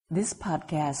This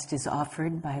podcast is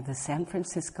offered by the San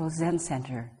Francisco Zen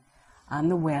Center on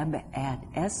the web at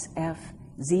sfzc.org.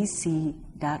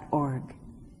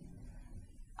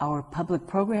 Our public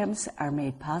programs are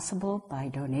made possible by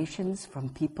donations from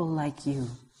people like you.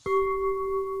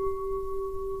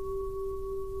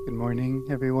 Good morning,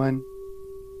 everyone.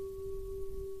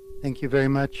 Thank you very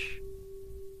much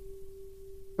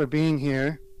for being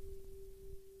here.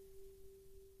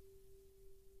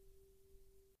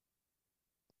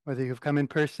 Whether you've come in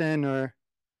person or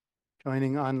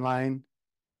joining online.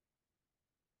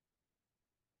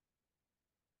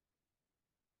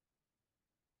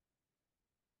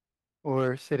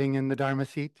 Or sitting in the Dharma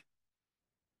seat.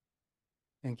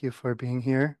 Thank you for being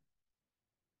here.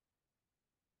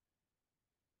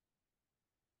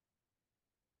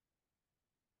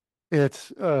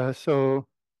 It's so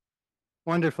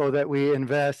wonderful that we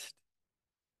invest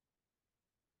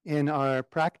in our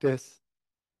practice,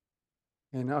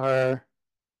 in our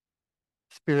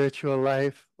spiritual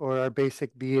life or our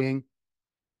basic being.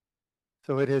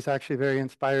 So it is actually very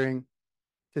inspiring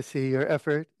to see your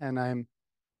effort, and I'm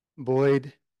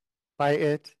buoyed by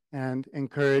it and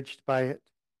encouraged by it.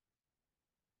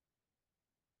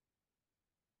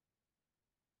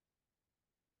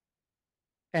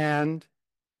 And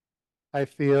I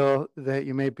feel that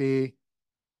you may be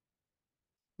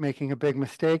making a big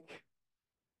mistake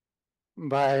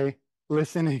by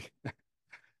listening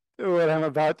to what I'm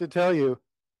about to tell you.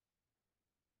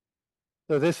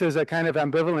 So this is a kind of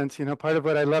ambivalence, part of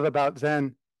what I love about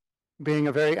Zen, being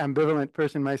a very ambivalent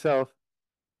person myself,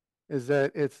 is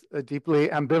that it's deeply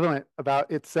ambivalent about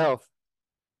itself.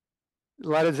 A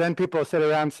lot of Zen people sit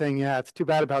around saying, yeah, it's too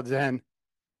bad about Zen.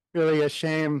 Really a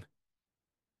shame.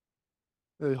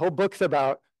 The whole book's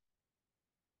about.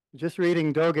 Just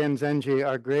reading Dogen Zenji,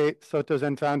 our great Soto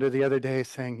Zen founder, the other day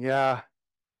saying, yeah,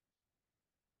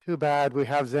 too bad we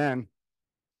have Zen.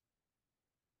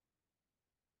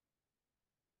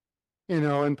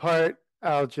 In part,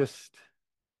 I'll just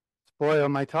spoil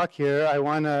my talk here. I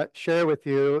want to share with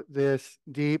you this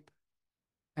deep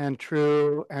and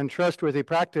true and trustworthy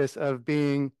practice of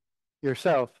being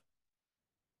yourself.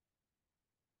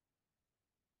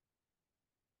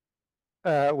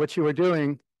 What you were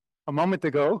doing a moment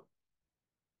ago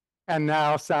and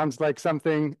now sounds like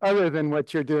something other than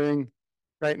what you're doing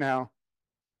right now.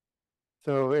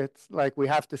 So it's like we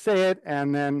have to say it,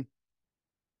 and then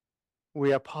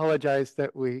we apologize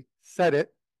that we said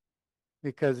it,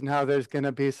 because now there's going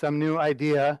to be some new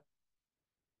idea,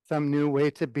 some new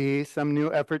way to be, some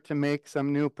new effort to make,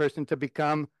 some new person to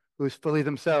become who's fully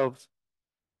themselves.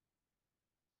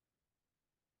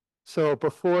 So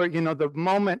before, the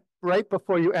moment right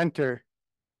before you enter,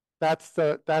 that's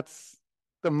the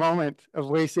moment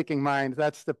of way-seeking mind.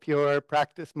 That's the pure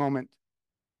practice moment.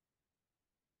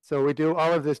 So we do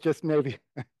all of this just maybe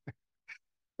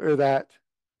for that.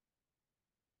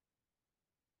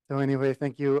 So anyway,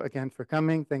 thank you again for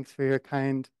coming. Thanks for your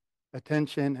kind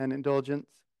attention and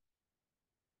indulgence.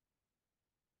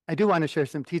 I do want to share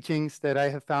some teachings that I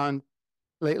have found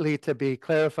lately to be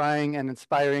clarifying and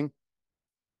inspiring.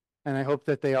 And I hope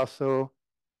that they also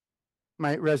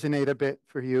might resonate a bit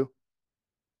for you.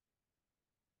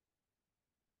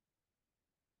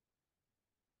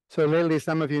 So lately,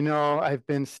 some of you know I've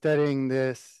been studying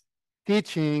this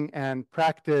teaching and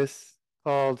practice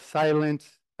called Silent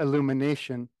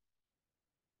Illumination,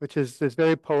 which is this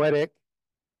very poetic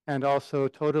and also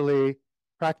totally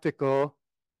practical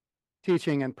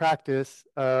teaching and practice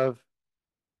of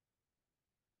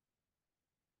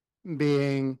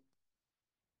being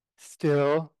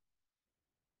still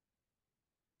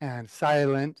and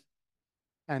silent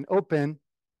and open,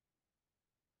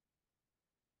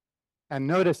 and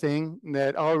noticing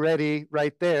that already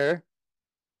right there,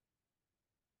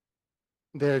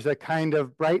 there's a kind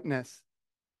of brightness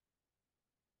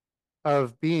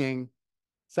of being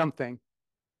something.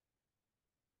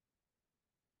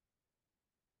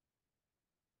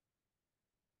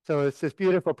 So it's this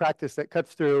beautiful practice that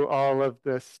cuts through all of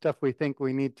the stuff we think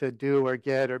we need to do or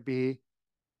get or be.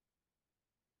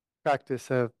 Practice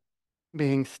of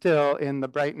being still in the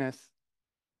brightness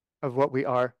of what we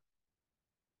are.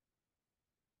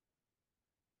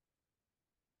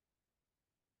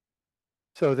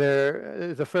 So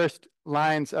the first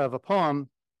lines of a poem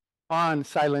on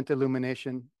Silent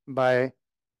Illumination by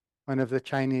one of the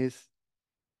Chinese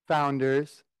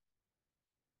founders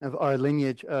of our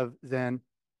lineage of Zen,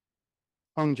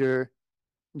 Hongzhi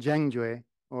Zhengjue,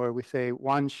 or we say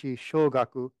Wanshi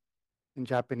Shogaku in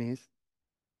Japanese.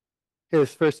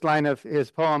 His first line of his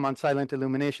poem on Silent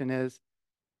Illumination is,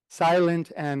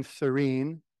 silent and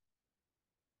serene,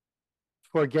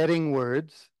 forgetting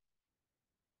words,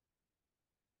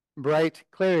 bright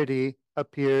clarity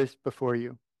appears before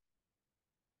you.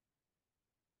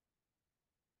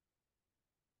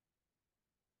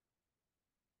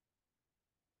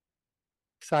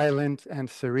 Silent and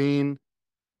serene,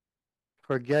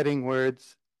 forgetting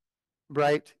words,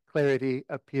 bright clarity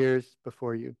appears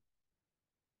before you.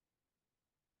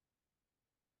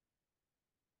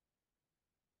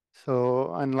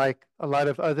 So, unlike a lot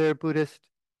of other Buddhist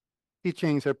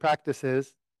teachings or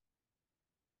practices,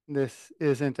 this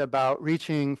isn't about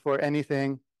reaching for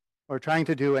anything or trying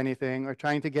to do anything or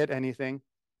trying to get anything.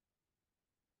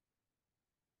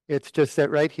 It's just that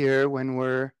right here, when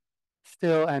we're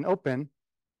still and open,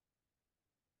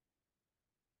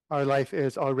 our life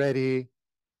is already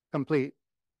complete.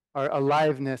 Our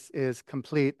aliveness is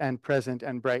complete and present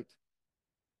and bright,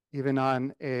 even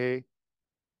on an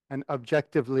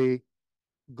objectively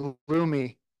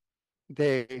gloomy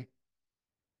day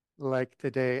like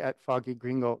today at foggy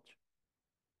Green Gulch.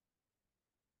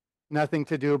 Nothing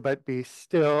to do but be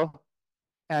still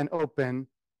and open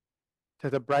to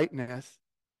the brightness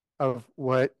of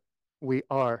what we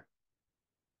are.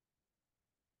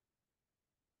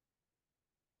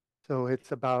 So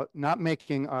it's about not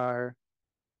making our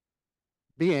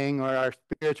being or our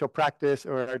spiritual practice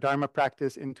or our dharma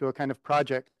practice into a kind of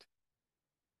project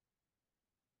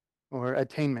or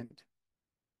attainment.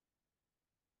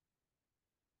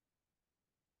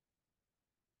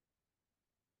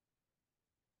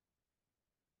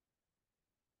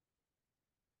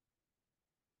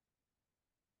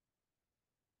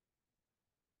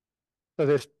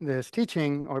 So this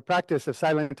teaching or practice of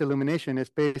silent illumination is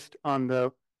based on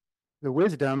the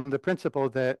wisdom, the principle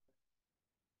that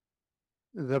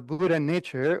the Buddha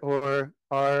nature, or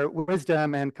our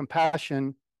wisdom and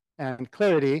compassion and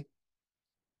clarity,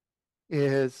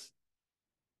 is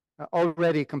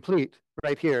already complete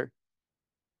right here.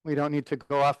 We don't need to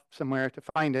go off somewhere to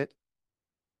find it.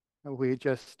 We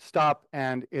just stop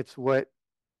and it's what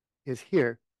is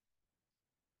here.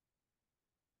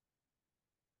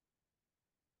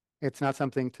 It's not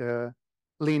something to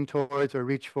lean towards or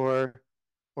reach for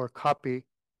or copy.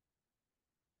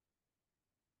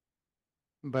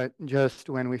 But just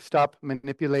when we stop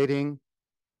manipulating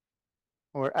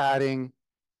or adding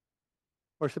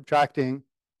or subtracting,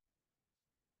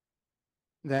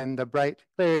 then the bright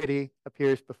clarity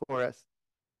appears before us.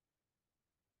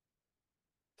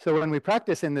 So when we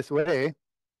practice in this way,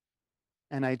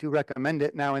 and I do recommend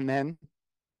it now and then,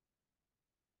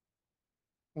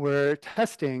 we're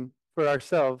testing for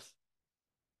ourselves.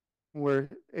 We're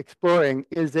exploring,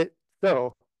 is it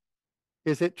so?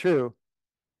 Is it true?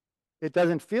 It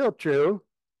doesn't feel true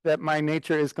that my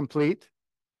nature is complete,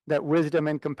 that wisdom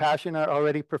and compassion are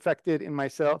already perfected in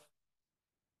myself.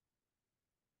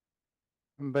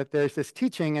 But there's this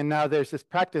teaching, and now there's this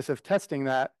practice of testing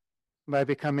that by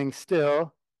becoming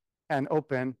still and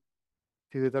open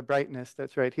to the brightness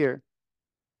that's right here.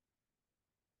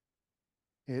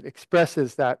 It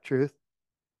expresses that truth,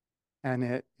 and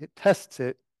it tests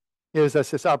it, gives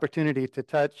us this opportunity to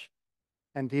touch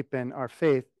and deepen our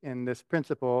faith in this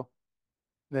principle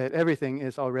that everything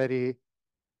is already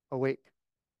awake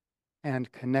and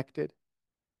connected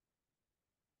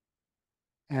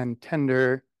and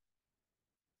tender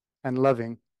and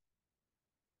loving.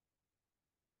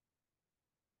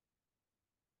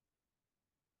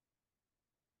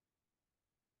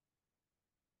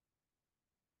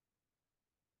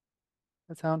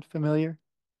 That sound familiar?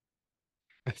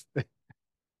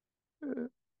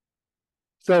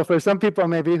 So for some people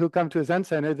maybe who come to a Zen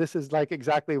center, this is like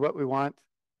exactly what we want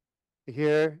to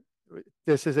hear.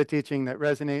 This is a teaching that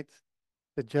resonates,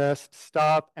 to just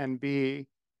stop and be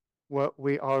what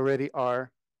we already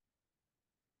are.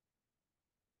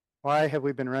 Why have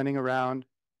we been running around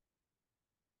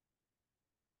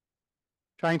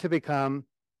trying to become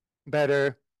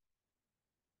better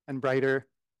and brighter?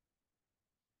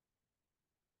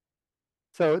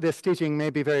 So this teaching may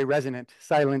be very resonant,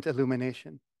 silent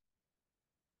illumination.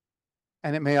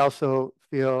 And it may also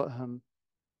feel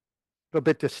a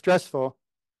bit distressful.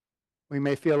 We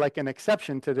may feel like an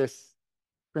exception to this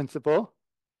principle.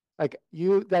 Like,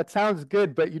 that sounds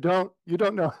good, but you don't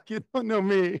know, you don't know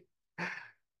me.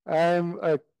 I'm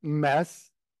a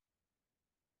mess.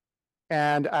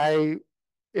 And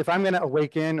if I'm going to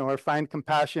awaken or find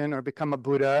compassion or become a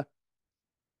Buddha,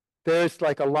 there's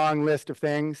like a long list of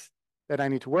things that I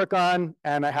need to work on.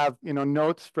 And I have,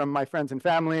 notes from my friends and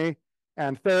family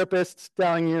and therapists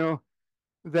telling you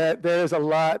that there's a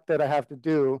lot that I have to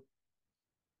do,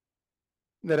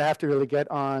 that I have to really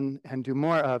get on and do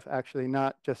more of, actually,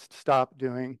 not just stop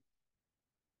doing.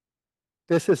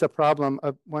 This is a problem,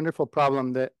 a wonderful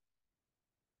problem that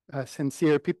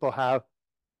sincere people have.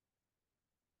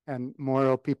 and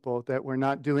moral people, that we're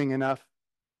not doing enough,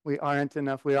 we aren't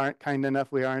enough, we aren't kind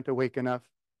enough, we aren't awake enough,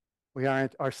 we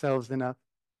aren't ourselves enough,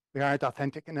 we aren't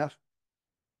authentic enough.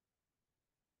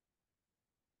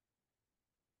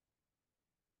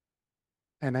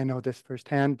 And I know this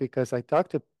firsthand because I talk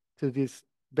to these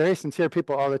very sincere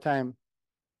people all the time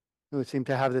who seem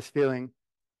to have this feeling.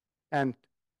 And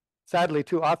sadly,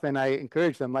 too often I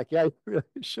encourage them, like, yeah, you really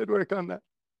should work on that.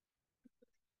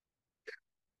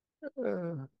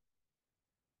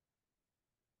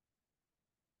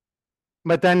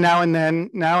 But then now and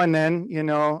then, you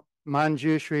know,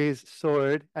 Manjushri's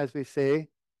sword, as we say,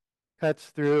 cuts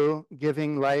through,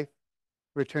 giving life,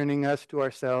 returning us to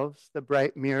ourselves. The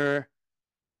bright mirror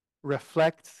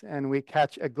reflects, and we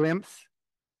catch a glimpse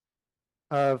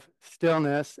of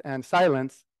stillness and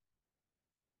silence,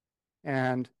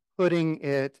 and putting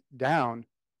it down.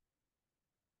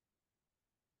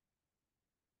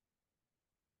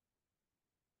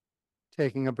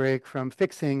 Taking a break from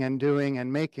fixing and doing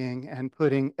and making and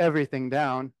putting everything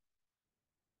down.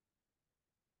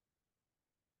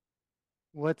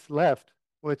 What's left?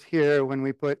 What's here when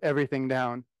we put everything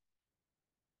down?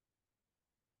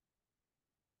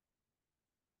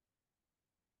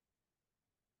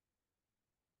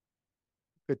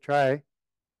 Good try.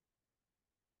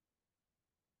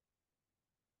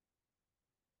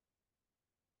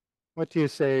 What do you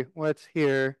say? What's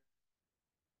here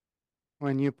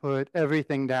when you put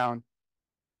everything down?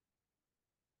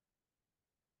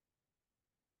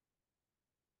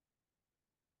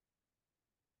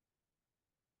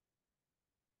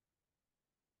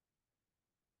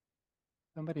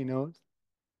 Somebody knows?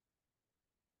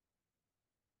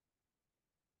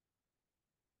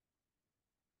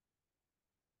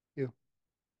 You.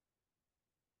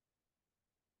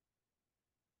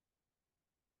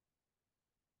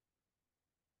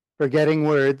 Forgetting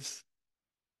words.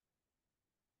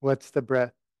 What's the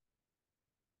breath?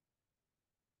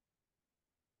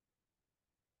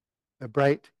 The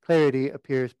bright clarity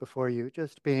appears before you,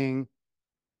 just being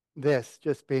this,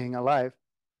 just being alive.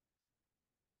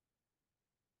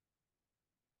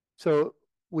 So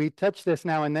we touch this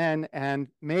now and then, and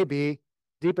maybe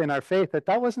deepen our faith that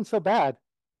that wasn't so bad.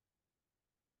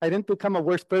 I didn't become a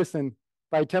worse person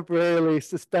by temporarily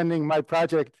suspending my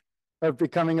project of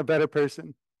becoming a better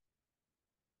person.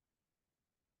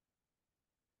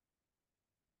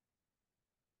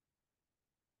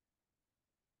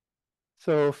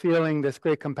 So feeling this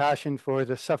great compassion for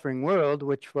the suffering world,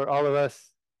 which for all of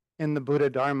us in the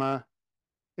Buddha Dharma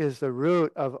is the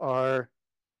root of our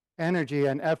energy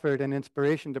and effort and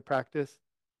inspiration to practice,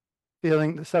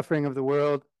 feeling the suffering of the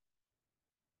world,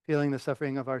 feeling the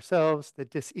suffering of ourselves, the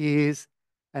dis-ease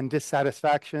and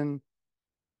dissatisfaction,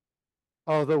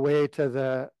 all the way to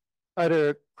the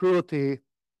utter cruelty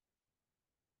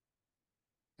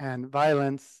and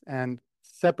violence and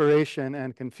separation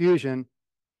and confusion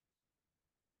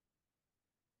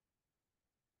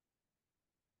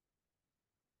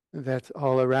that's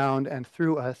all around and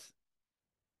through us.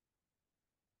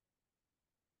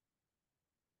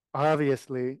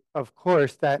 Obviously, of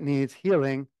course, that needs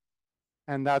healing,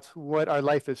 and that's what our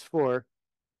life is for.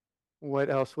 What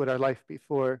else would our life be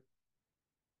for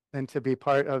than to be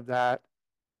part of that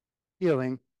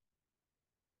healing?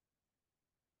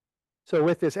 So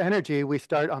with this energy, we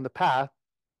start on the path,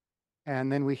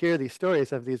 and then we hear these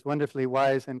stories of these wonderfully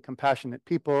wise and compassionate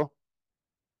people,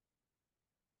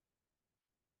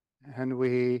 and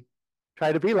we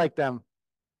try to be like them.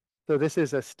 So this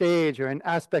is a stage or an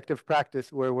aspect of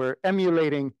practice where we're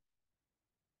emulating.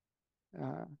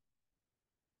 I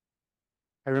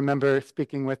remember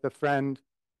speaking with a friend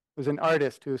who's an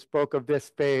artist who spoke of this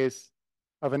phase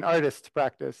of an artist's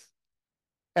practice,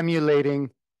 emulating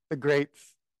the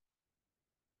greats.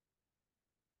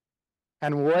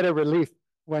 And what a relief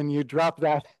when you drop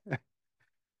that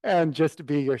and just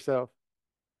be yourself.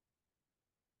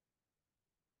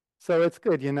 So it's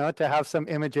good, you know, to have some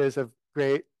images of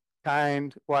great,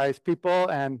 kind, wise people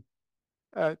and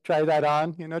try that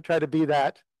on, you know, try to be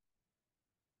that.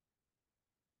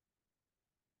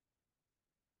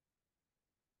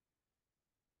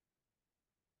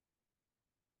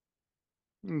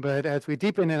 But as we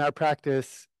deepen in our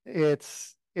practice,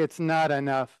 it's not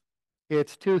enough.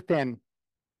 It's too thin.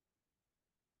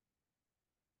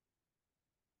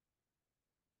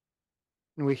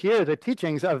 And we hear the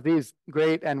teachings of these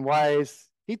great and wise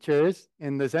teachers,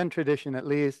 in the Zen tradition at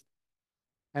least,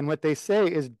 and what they say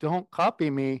is, don't copy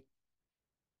me.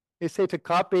 They say to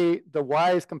copy the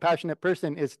wise, compassionate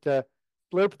person is to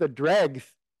slurp the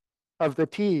dregs of the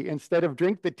tea instead of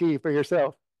drink the tea for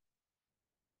yourself.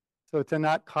 So to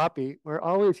not copy, we're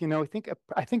always, you know,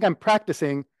 I think I'm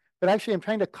practicing, but actually I'm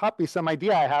trying to copy some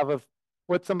idea I have of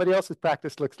what somebody else's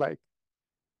practice looks like.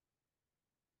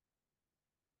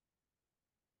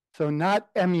 So not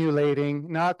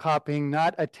emulating, not copying,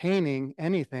 not attaining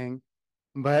anything,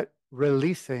 but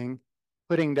releasing,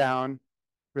 putting down,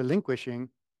 relinquishing.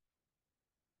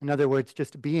 In other words,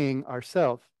 just being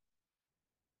ourself.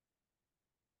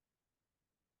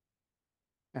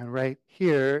 And right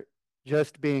here,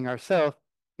 just being ourself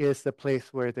is the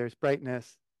place where there's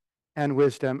brightness and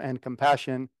wisdom and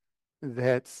compassion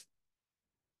that's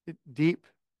deep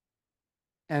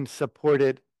and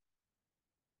supported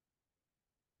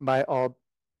by all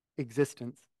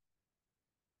existence.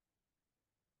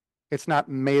 It's not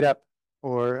made up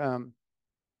or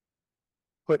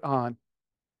put on,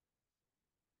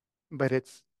 but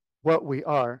it's what we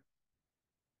are.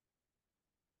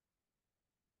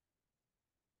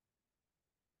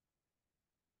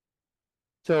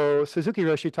 So Suzuki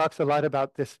Roshi talks a lot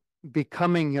about this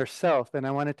becoming yourself, and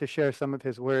I wanted to share some of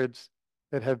his words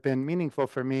that have been meaningful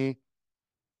for me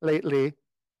lately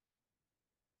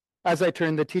as I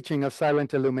turn the teaching of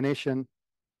Silent Illumination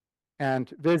and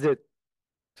visit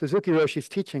Suzuki Roshi's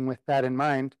teaching with that in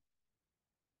mind.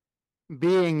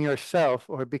 Being yourself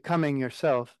or becoming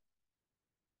yourself.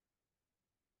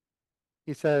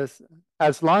 He says,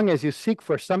 as long as you seek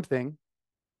for something,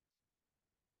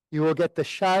 you will get the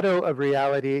shadow of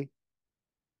reality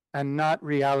and not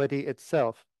reality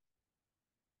itself.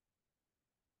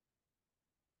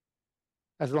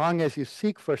 As long as you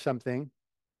seek for something,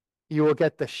 you will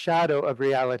get the shadow of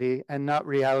reality and not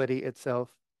reality itself.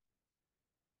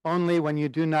 Only when you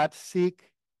do not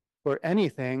seek for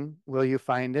anything will you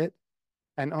find it,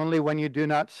 and only when you do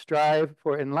not strive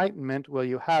for enlightenment will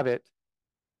you have it.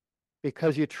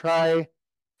 Because you try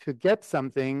to get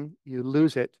something, you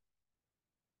lose it.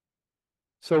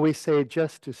 So we say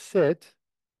just to sit,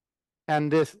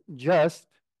 and this just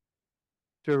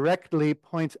directly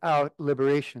points out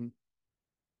liberation.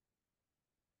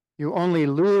 You only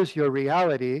lose your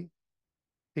reality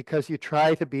because you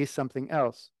try to be something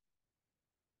else.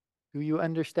 Do you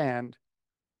understand?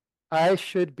 I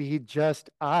should be just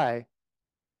I.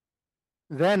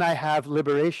 Then I have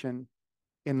liberation,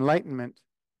 enlightenment.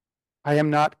 I am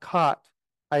not caught.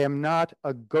 I am not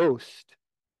a ghost.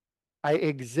 I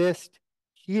exist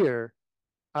here.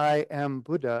 I am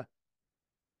Buddha.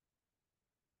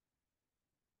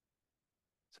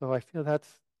 So I feel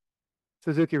that's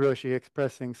Suzuki Roshi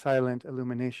expressing silent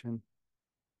illumination.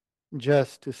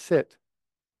 Just to sit.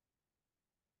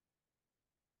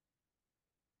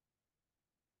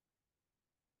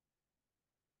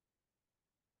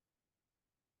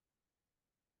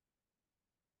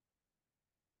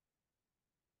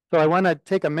 So I want to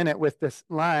take a minute with this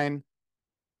line.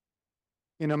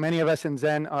 You know, many of us in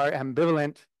Zen are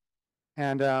ambivalent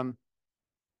and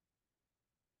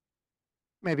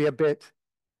maybe a bit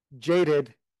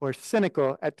jaded or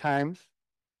cynical at times.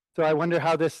 So I wonder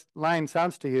how this line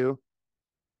sounds to you.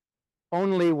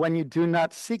 Only when you do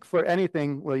not seek for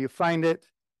anything will you find it,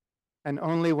 and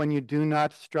only when you do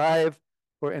not strive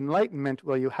for enlightenment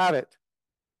will you have it.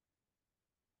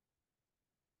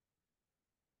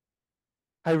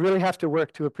 I really have to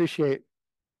work to appreciate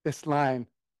this line.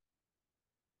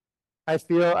 I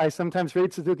feel I sometimes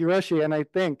read Suzuki Roshi and I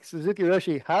think, Suzuki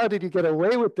Roshi, how did you get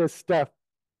away with this stuff?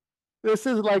 This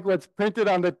is like what's printed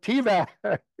on the tea bag.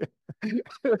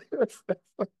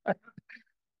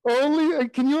 Only,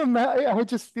 can you imagine? I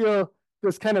just feel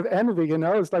this kind of envy, you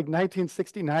know, it's like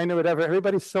 1969 or whatever.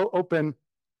 Everybody's so open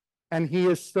and he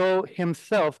is so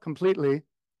himself completely.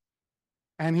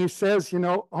 And he says, you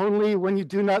know, only when you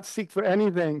do not seek for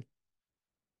anything,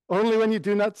 only when you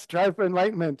do not strive for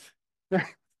enlightenment.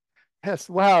 Yes,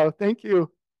 wow, thank you.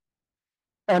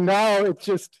 And now it's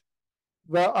just,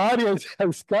 the audience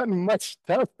has gotten much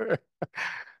tougher.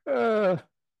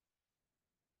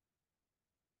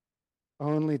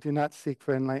 Only do not seek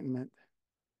for enlightenment.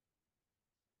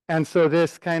 And so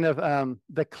this kind of,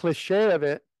 the cliche of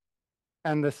it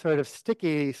and the sort of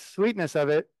sticky sweetness of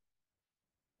it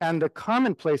and the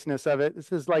commonplaceness of it,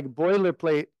 this is like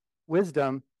boilerplate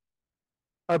wisdom,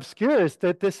 obscures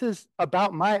that this is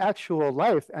about my actual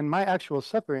life and my actual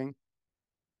suffering.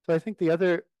 So I think the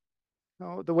other, you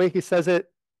know, the way he says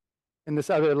it in this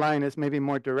other line is maybe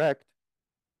more direct.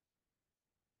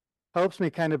 Helps me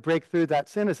kind of break through that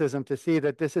cynicism to see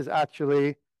that this is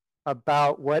actually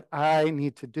about what I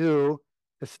need to do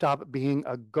to stop being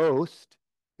a ghost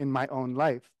in my own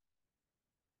life.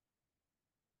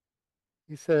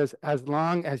 He says, as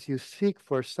long as you seek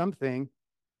for something,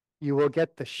 you will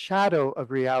get the shadow of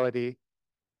reality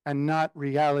and not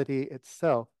reality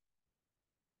itself.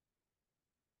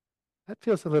 That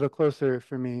feels a little closer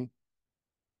for me.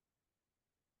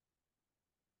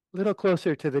 a little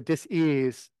closer to the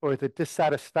dis-ease or the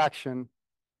dissatisfaction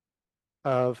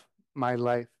of my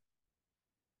life.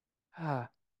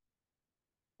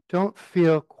 Don't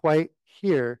feel quite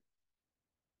here.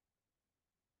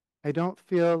 I don't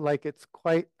feel like it's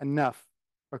quite enough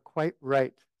or quite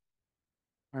right.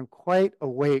 Or I'm quite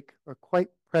awake or quite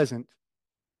present.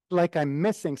 Like I'm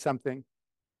missing something.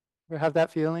 Ever have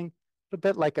that feeling? A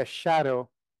bit like a shadow.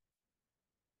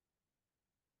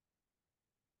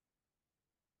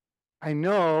 I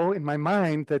know in my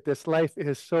mind that this life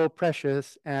is so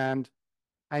precious, and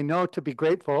I know to be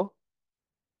grateful.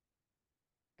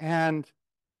 And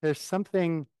there's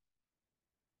something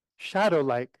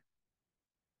shadow-like,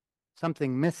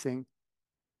 something missing,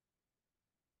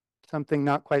 something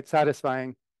not quite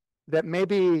satisfying, that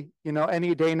maybe,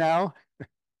 any day now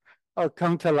I'll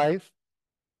come to life.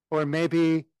 Or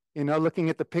maybe, looking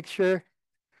at the picture,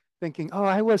 thinking, oh,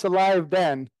 I was alive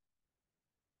then.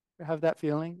 You have that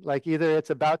feeling? Like either it's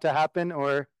about to happen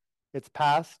or it's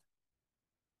past.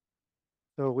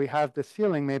 So we have this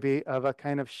feeling maybe of a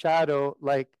kind of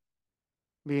shadow-like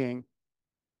being.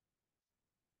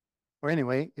 Or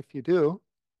anyway, if you do,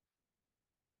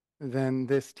 then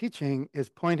this teaching is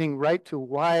pointing right to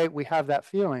why we have that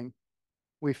feeling.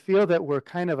 We feel that we're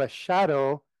kind of a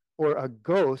shadow or a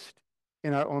ghost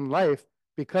in our own life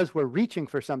because we're reaching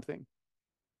for something.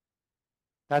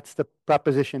 That's the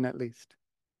proposition, at least.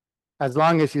 As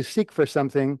long as you seek for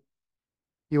something,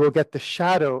 you will get the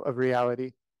shadow of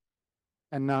reality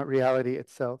and not reality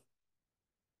itself.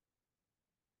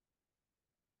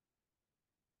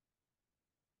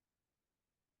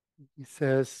 He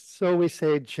says, so we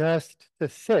say just to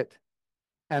sit.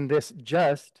 And this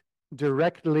just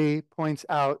directly points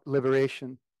out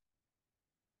liberation.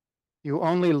 You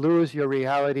only lose your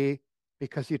reality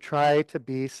because you try to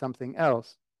be something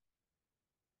else.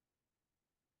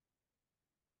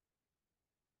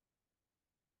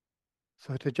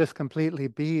 So to just completely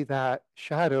be that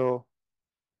shadow,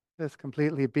 just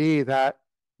completely be that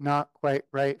not quite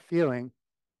right feeling,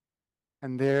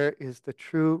 and there is the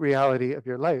true reality of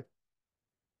your life.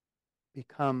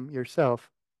 Become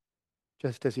yourself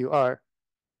just as you are.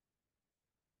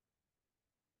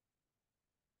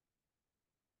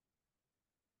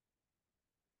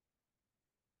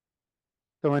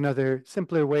 So another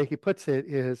simpler way he puts it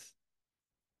is,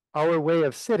 our way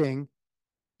of sitting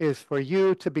is for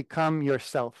you to become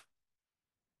yourself.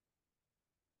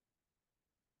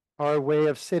 Our way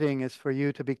of sitting is for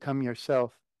you to become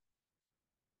yourself.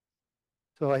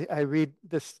 So I read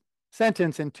this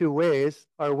sentence in two ways.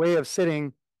 Our way of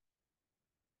sitting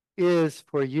is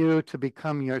for you to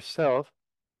become yourself.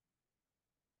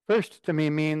 First, to me,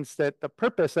 means that the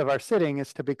purpose of our sitting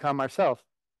is to become ourself.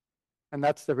 And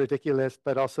that's the ridiculous,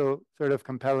 but also sort of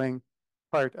compelling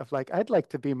part of like, I'd like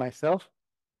to be myself.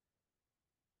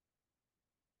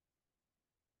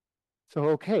 So,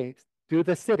 okay, do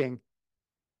the sitting.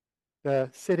 The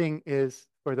sitting is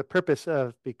for the purpose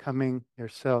of becoming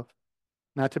yourself,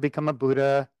 not to become a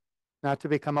Buddha, not to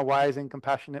become a wise and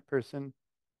compassionate person,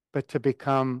 but to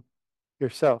become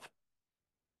yourself.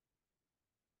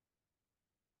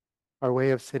 Our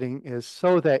way of sitting is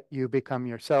so that you become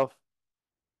yourself,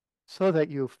 so that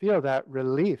you feel that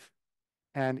relief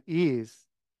and ease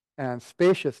and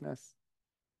spaciousness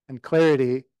and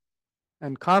clarity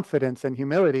and confidence and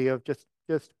humility of just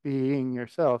being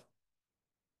yourself.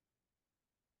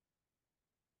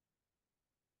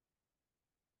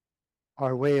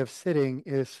 Our way of sitting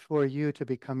is for you to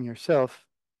become yourself.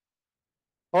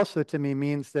 Also, to me,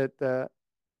 means that the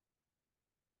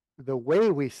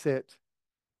way we sit,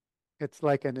 it's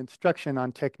like an instruction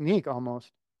on technique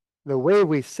almost. The way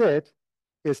we sit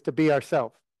is to be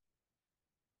ourselves.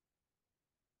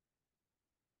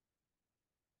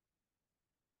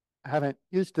 I haven't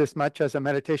used this much as a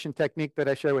meditation technique that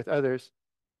I share with others.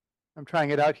 I'm trying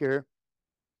it out here.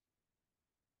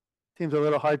 Seems a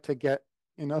little hard to get,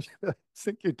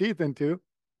 sink your teeth into.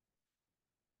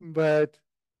 But,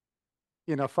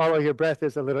 follow your breath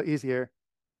is a little easier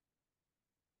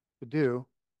to do.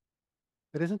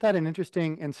 But isn't that an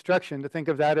interesting instruction to think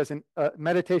of that as a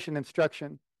meditation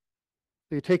instruction?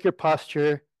 So you take your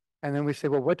posture, and then we say,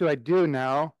 well, what do I do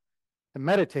now to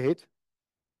meditate?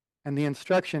 And the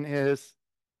instruction is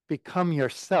become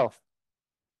yourself.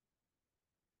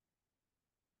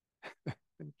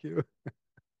 Thank you.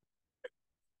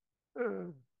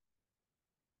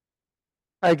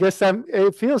 I guess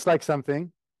it feels like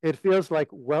something. It feels like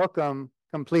welcome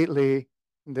completely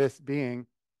this being.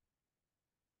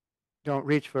 Don't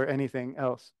reach for anything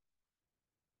else.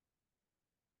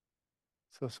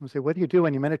 So someone say, what do you do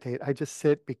when you meditate? I just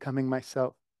sit becoming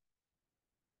myself.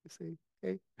 You say,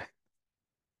 okay.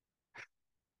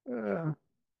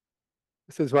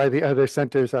 This is why the other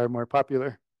centers are more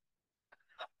popular.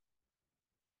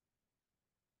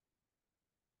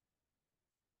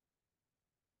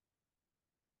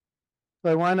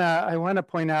 So I wanna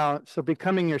point out, so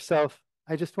becoming yourself,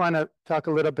 I just want to talk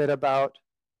a little bit about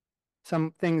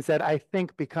some things that I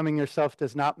think becoming yourself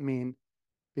does not mean,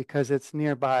 because it's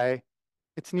nearby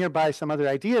some other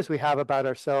ideas we have about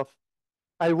ourselves.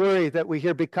 I worry that we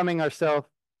hear becoming ourselves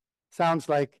sounds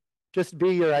like just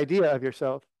be your idea of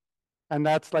yourself. And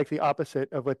that's like the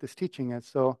opposite of what this teaching is.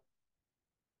 So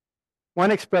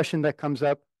one expression that comes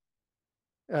up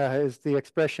is the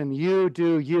expression, you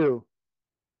do you.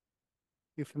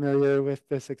 You familiar with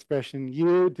this expression,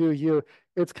 you do you?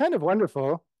 It's kind of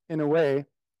wonderful in a way,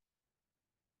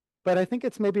 but I think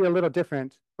it's maybe a little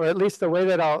different, or at least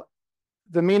the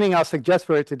meaning I'll suggest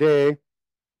for it today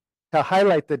to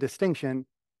highlight the distinction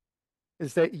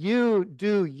is that you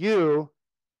do you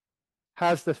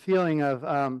has the feeling of,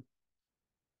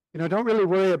 don't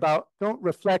really don't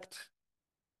reflect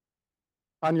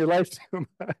on your life too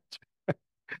much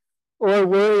or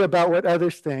worry about what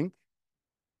others think.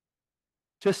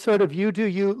 Just sort of you do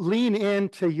you, lean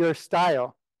into your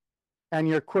style and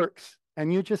your quirks,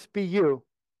 and you just be you.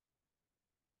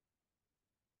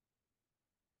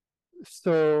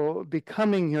 So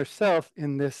becoming yourself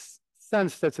in this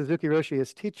sense that Suzuki Roshi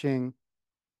is teaching,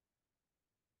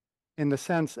 in the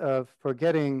sense of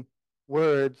forgetting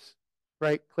words,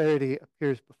 bright clarity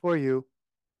appears before you,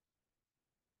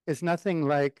 is nothing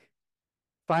like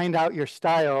find out your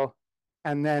style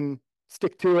and then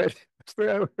stick to it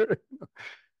forever.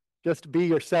 Just be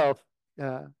yourself.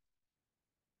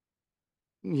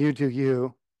 You do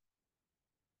you.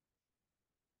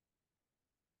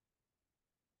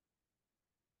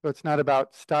 So it's not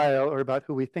about style or about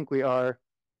who we think we are.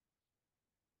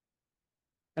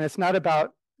 And it's not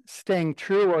about staying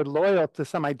true or loyal to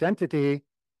some identity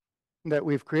that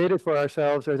we've created for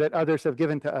ourselves or that others have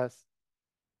given to us.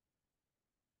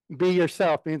 Be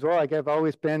yourself means, well, I've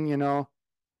always been,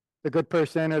 the good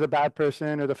person or the bad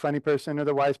person or the funny person or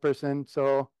the wise person.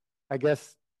 So I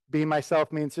guess be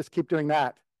myself means just keep doing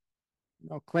that.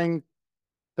 Cling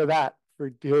to that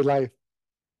for dear life.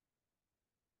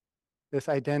 This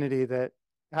identity that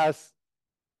has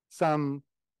some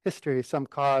history, some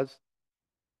cause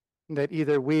that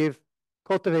either we've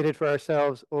cultivated for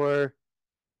ourselves or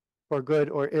for good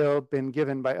or ill been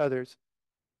given by others.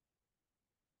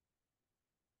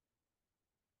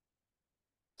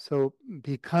 So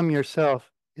become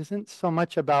yourself isn't so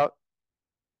much about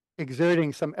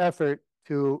exerting some effort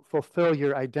to fulfill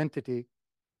your identity.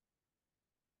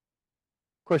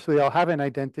 Of course, we all have an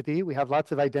identity. We have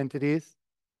lots of identities.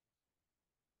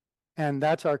 And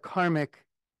that's our karmic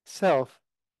self,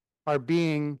 our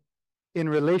being in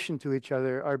relation to each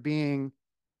other, our being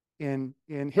in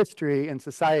history and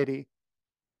society.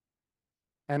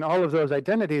 And all of those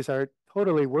identities are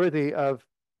totally worthy of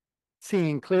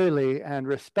seeing clearly and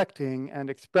respecting and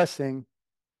expressing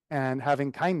and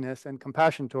having kindness and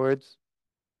compassion towards.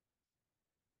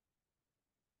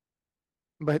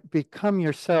 But become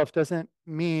yourself doesn't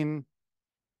mean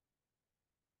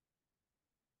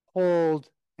hold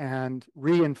and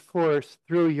reinforce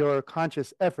through your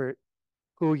conscious effort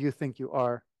who you think you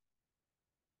are.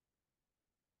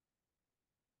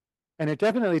 And it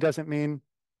definitely doesn't mean,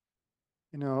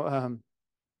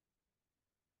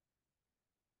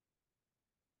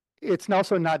 it's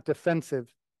also not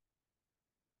defensive.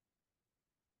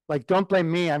 Like, don't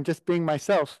blame me, I'm just being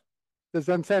myself. The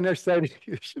Zen Center said,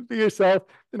 you should be yourself,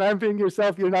 and I'm being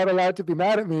yourself. You're not allowed to be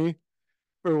mad at me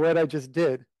for what I just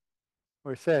did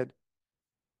or said.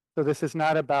 So this is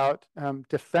not about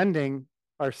defending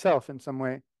ourself in some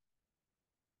way.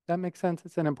 That makes sense.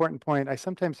 It's an important point. I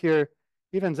sometimes hear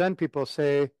even Zen people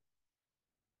say,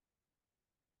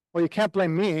 well, you can't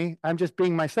blame me. I'm just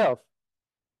being myself.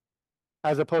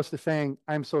 As opposed to saying,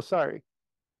 I'm so sorry,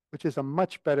 which is a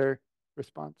much better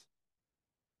response.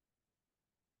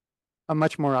 A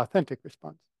much more authentic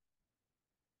response.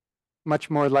 Much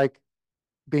more like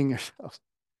being yourself.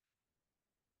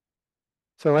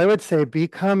 So I would say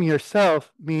become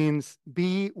yourself means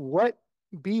be what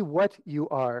you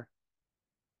are.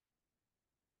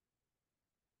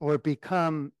 Or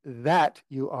become that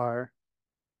you are.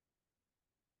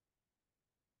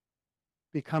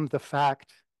 Become the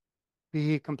fact.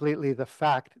 Be completely the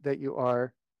fact that you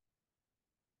are.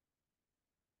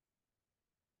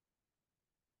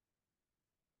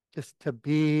 Just to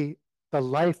be the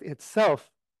life itself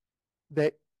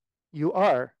that you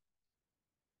are.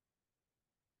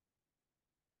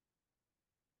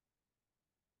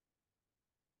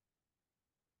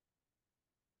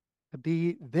 To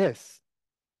be this.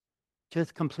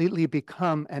 Just completely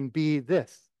become and be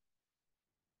this.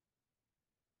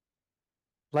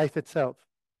 Life itself.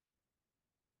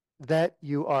 That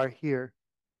you are here.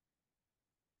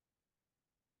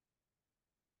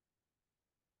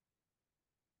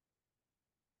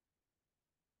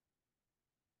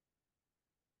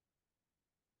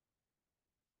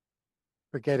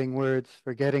 Forgetting words,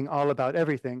 forgetting all about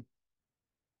everything.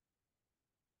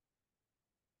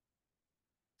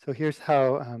 So here's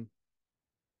how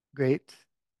great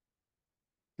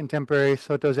contemporary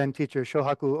Soto Zen teacher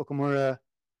Shohaku Okumura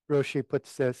Roshi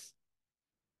puts this.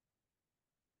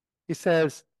 He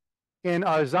says, in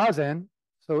our zazen,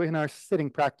 so in our sitting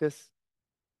practice,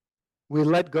 we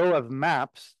let go of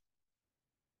maps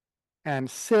and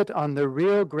sit on the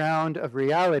real ground of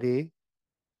reality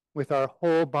with our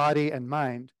whole body and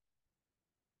mind.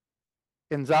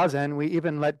 In zazen, we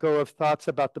even let go of thoughts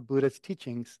about the Buddha's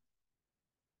teachings.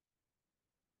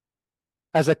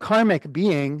 As a karmic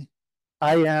being,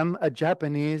 I am a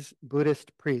Japanese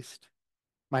Buddhist priest,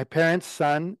 my parents'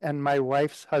 son and my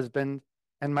wife's husband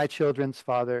and my children's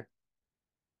father.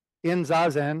 In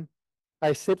zazen,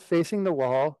 I sit facing the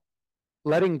wall,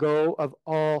 letting go of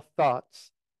all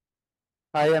thoughts.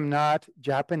 I am not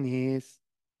Japanese,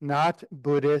 not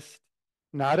Buddhist,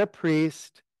 not a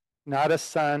priest, not a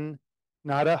son,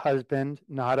 not a husband,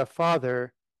 not a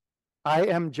father. I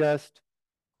am just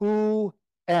who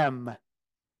am.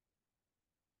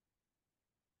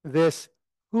 This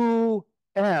who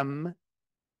am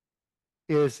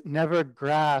is never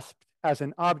grasped as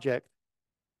an object.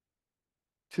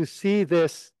 To see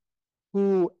this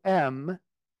who am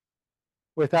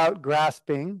without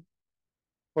grasping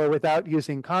or without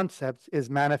using concepts is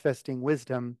manifesting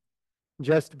wisdom,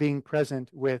 just being present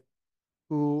with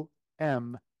who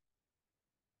am.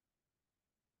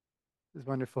 This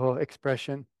wonderful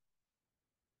expression.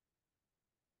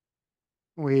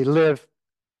 We live,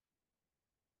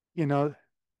 the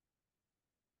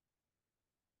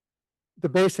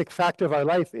basic fact of our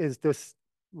life is this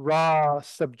raw,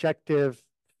 subjective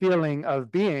feeling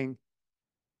of being.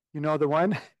 You know the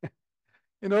one?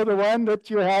 You know the one that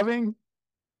you're having?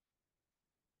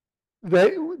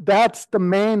 That's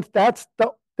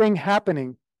the thing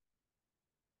happening.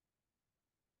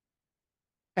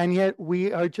 And yet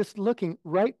we are just looking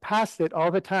right past it all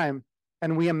the time,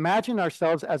 and we imagine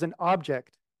ourselves as an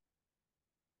object.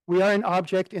 We are an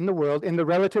object in the world, in the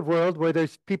relative world where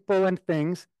there's people and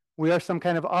things. We are some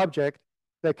kind of object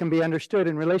that can be understood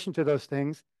in relation to those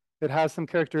things, that has some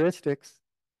characteristics.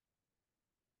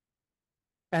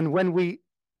 And when we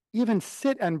even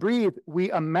sit and breathe,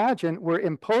 we imagine we're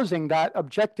imposing that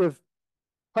objective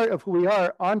part of who we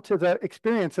are onto the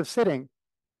experience of sitting.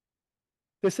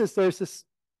 There's this,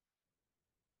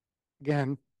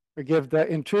 again, forgive the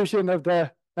intrusion of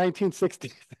the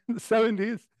 1960s and the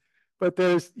 70s, but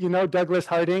there's, Douglas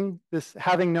Harding, this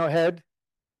having no head,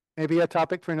 maybe a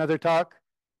topic for another talk.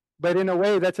 But in a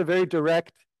way, that's a very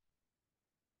direct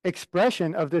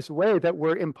expression of this way that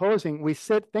we're imposing. We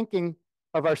sit thinking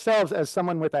of ourselves as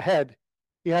someone with a head.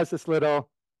 He has this little,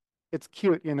 it's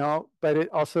cute, but it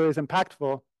also is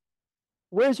impactful.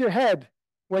 Where's your head?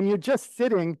 When you're just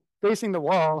sitting, facing the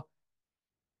wall,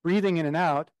 breathing in and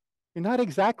out, you're not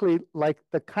exactly like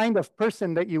the kind of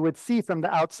person that you would see from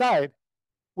the outside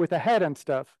with a head and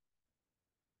stuff.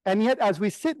 And yet, as we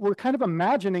sit, we're kind of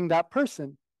imagining that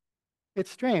person. It's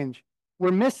strange.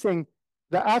 We're missing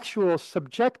the actual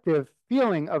subjective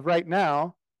feeling of right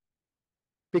now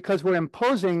because we're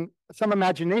imposing some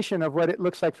imagination of what it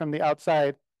looks like from the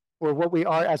outside, or what we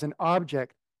are as an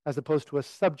object as opposed to a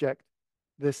subject,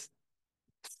 this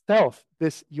self,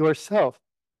 this yourself.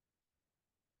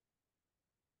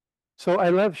 So I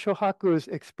love Shohaku's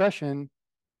expression.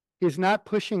 He's not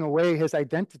pushing away his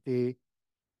identity.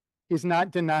 He's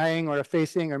not denying or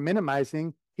effacing or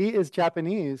minimizing. He is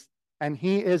Japanese, and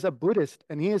he is a Buddhist,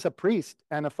 and he is a priest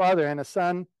and a father and a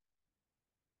son.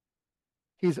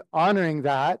 He's honoring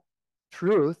that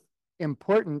truth,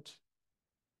 important,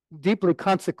 deeply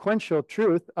consequential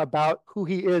truth about who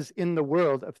he is in the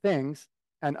world of things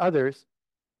and others.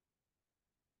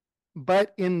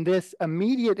 But in this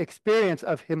immediate experience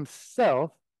of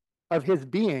himself, of his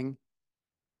being,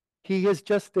 he is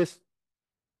just this,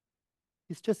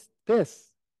 he's just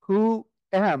this, who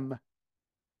am.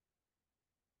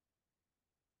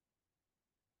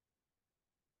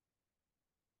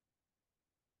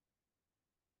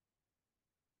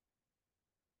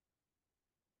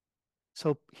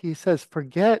 So he says,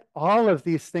 forget all of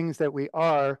these things that we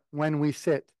are when we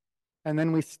sit. And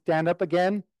then we stand up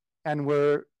again and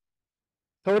we're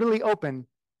totally open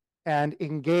and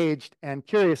engaged and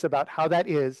curious about how that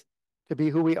is to be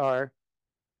who we are.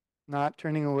 not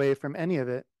turning away from any of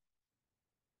it,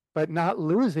 but not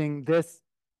losing this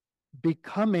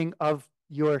becoming of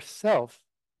yourself,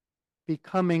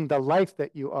 becoming the life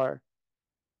that you are.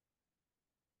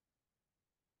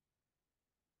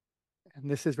 And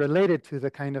this is related to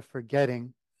the kind of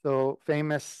forgetting. So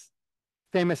famous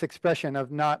expression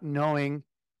of not knowing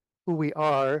who we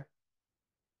are,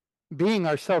 being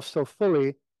ourselves so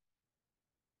fully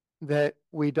that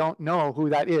we don't know who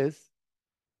that is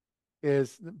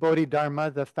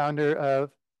Bodhidharma, the founder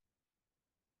of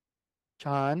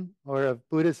Chan, or of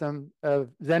Buddhism, of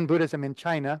Zen Buddhism in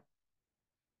China.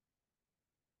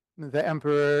 The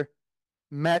emperor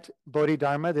met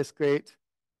Bodhidharma, this great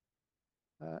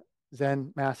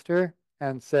Zen master,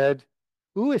 and said,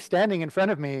 "Who is standing in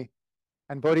front of me?"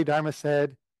 And Bodhidharma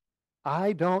said,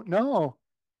 "I don't know."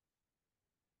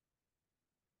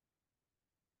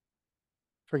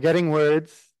 Forgetting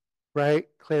words,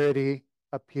 bright clarity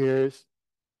appears.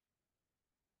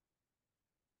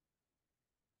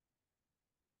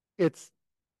 It's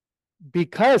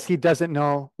because he doesn't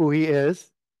know who he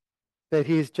is that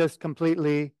he's just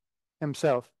completely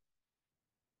himself.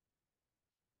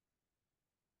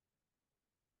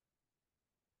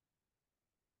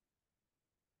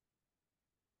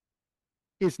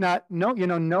 He's not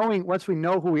knowing. Once we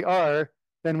know who we are,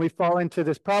 then we fall into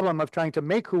this problem of trying to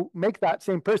make that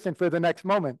same person for the next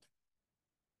moment.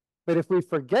 But if we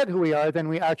forget who we are, then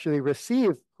we actually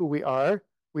receive who we are.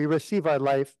 We receive our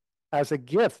life as a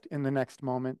gift in the next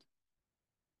moment.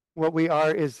 What we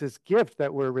are is this gift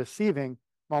that we're receiving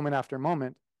moment after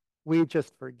moment. We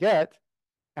just forget,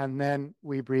 and then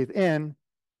we breathe in,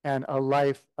 and a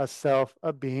life, a self,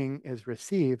 a being is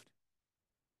received.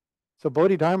 So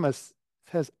Bodhidharma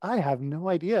says, I have no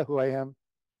idea who I am.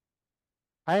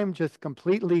 I am just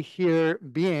completely here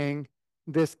being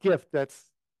this gift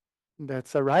that's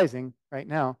arising right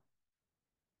now.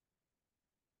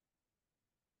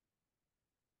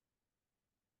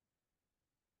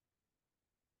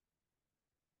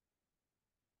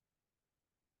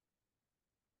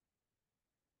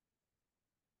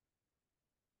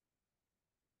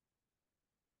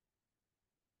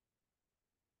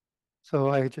 So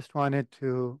I just wanted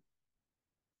to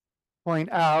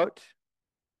point out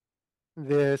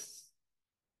this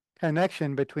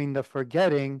connection between the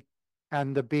forgetting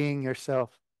and the being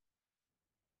yourself.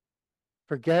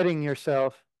 Forgetting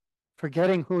yourself,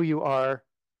 forgetting who you are,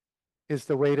 is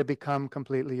the way to become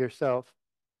completely yourself,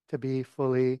 to be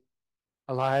fully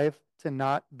alive, to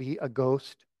not be a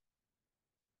ghost,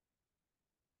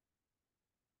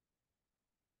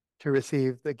 to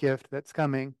receive the gift that's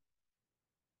coming.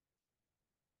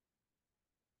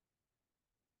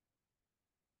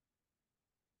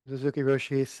 Suzuki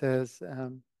Roshi says,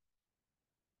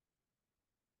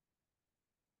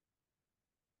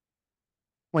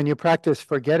 when you practice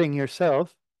forgetting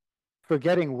yourself,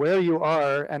 forgetting where you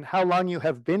are and how long you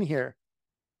have been here.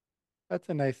 That's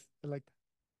a nice, I like that.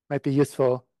 Might be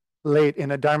useful late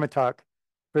in a Dharma talk.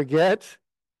 Forget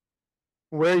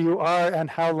where you are and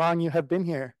how long you have been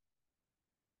here.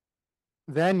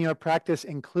 Then your practice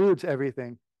includes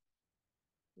everything.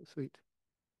 Sweet.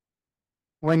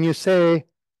 When you say,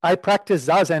 I practice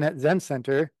Zazen at Zen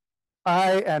Center,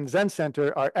 I and Zen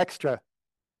Center are extra.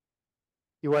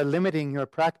 You are limiting your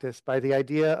practice by the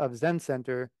idea of Zen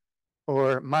Center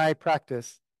or my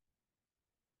practice.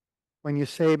 When you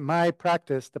say my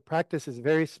practice, the practice is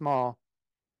very small.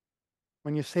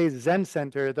 When you say Zen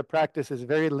Center, the practice is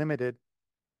very limited.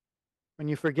 When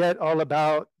you forget all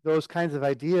about those kinds of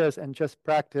ideas and just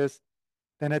practice,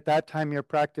 then at that time your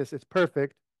practice is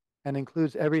perfect and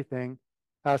includes everything,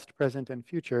 past, present, and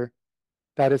future.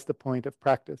 That is the point of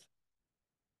practice.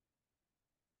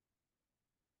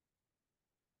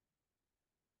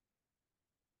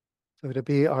 So to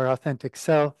be our authentic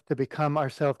self, to become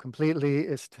ourself completely,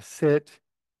 is to sit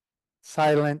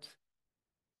silent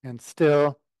and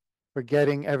still,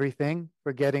 forgetting everything,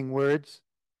 forgetting words,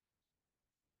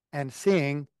 and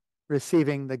seeing,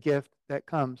 receiving the gift that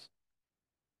comes.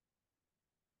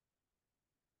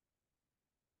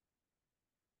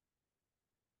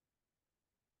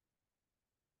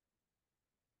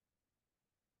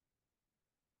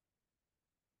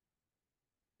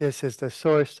 This is the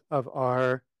source of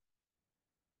our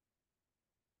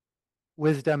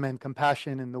wisdom and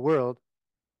compassion in the world.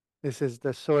 This is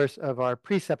the source of our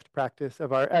precept practice,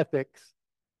 of our ethics.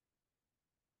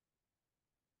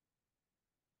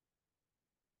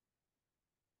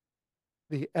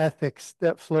 The ethics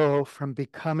that flow from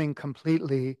becoming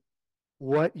completely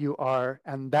what you are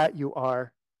and that you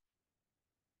are,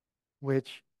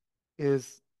 which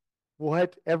is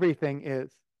what everything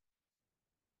is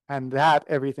and that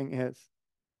everything is.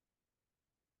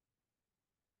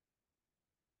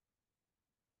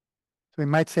 So we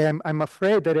might say, I'm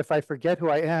afraid that if I forget who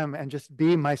I am and just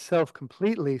be myself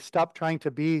completely, stop trying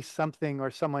to be something or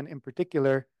someone in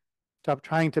particular, stop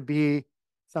trying to be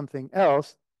something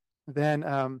else, then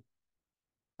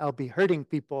I'll be hurting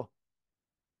people.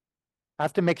 I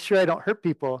have to make sure I don't hurt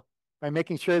people by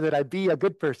making sure that I be a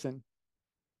good person.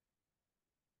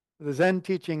 The Zen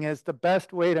teaching is the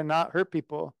best way to not hurt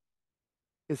people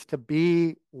is to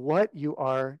be what you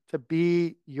are, to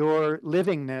be your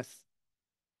livingness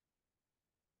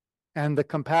and the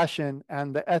compassion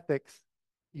and the ethics.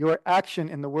 Your action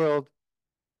in the world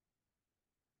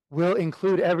will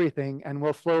include everything and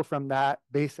will flow from that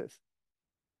basis.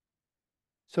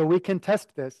 So we can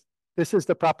test this. This is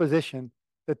the proposition,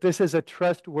 that this is a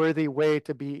trustworthy way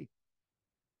to be.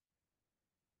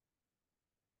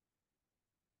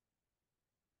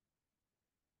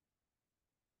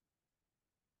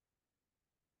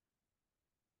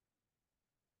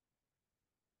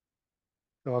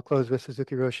 So I'll close with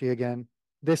Suzuki Roshi again.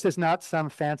 This is not some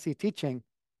fancy teaching.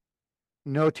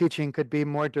 No teaching could be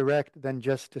more direct than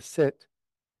just to sit.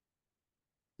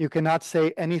 You cannot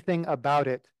say anything about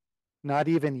it, not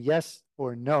even yes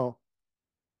or no.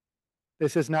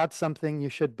 This is not something you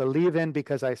should believe in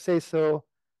because I say so,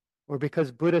 or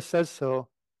because Buddha says so.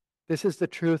 This is the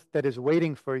truth that is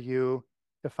waiting for you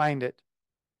to find it.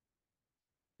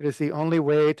 It is the only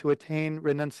way to attain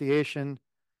renunciation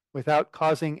without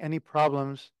causing any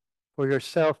problems for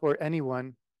yourself or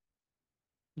anyone.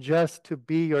 Just to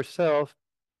be yourself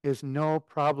is no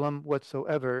problem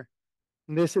whatsoever.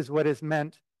 And this is what is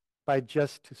meant by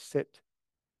just to sit.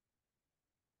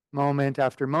 Moment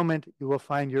after moment, you will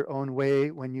find your own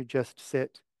way when you just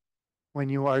sit, when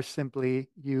you are simply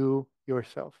you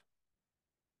yourself.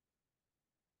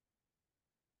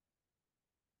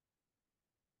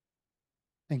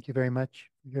 Thank you very much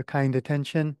for your kind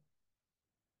attention.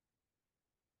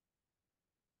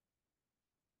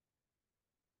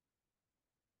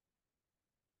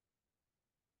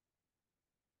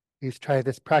 Please try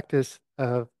this practice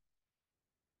of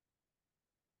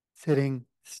sitting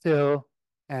still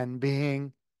and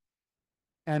being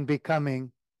and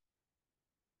becoming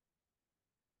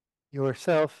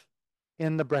yourself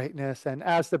in the brightness and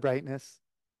as the brightness.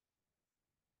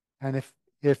 And if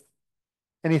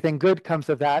anything good comes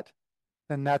of that,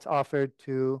 then that's offered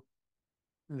to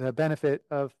the benefit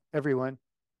of everyone,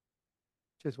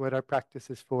 which is what our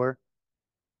practice is for.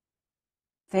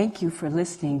 Thank you for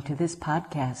listening to this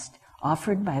podcast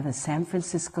offered by the San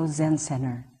Francisco Zen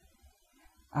Center.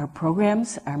 Our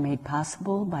programs are made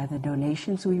possible by the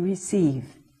donations we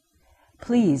receive.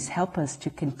 Please help us to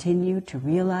continue to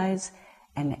realize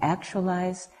and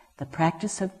actualize the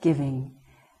practice of giving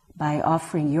by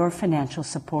offering your financial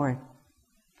support.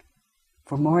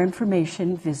 For more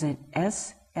information, visit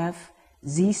sfzc.org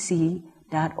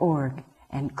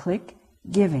and click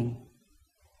Giving.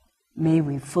 May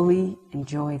we fully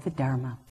enjoy the Dharma.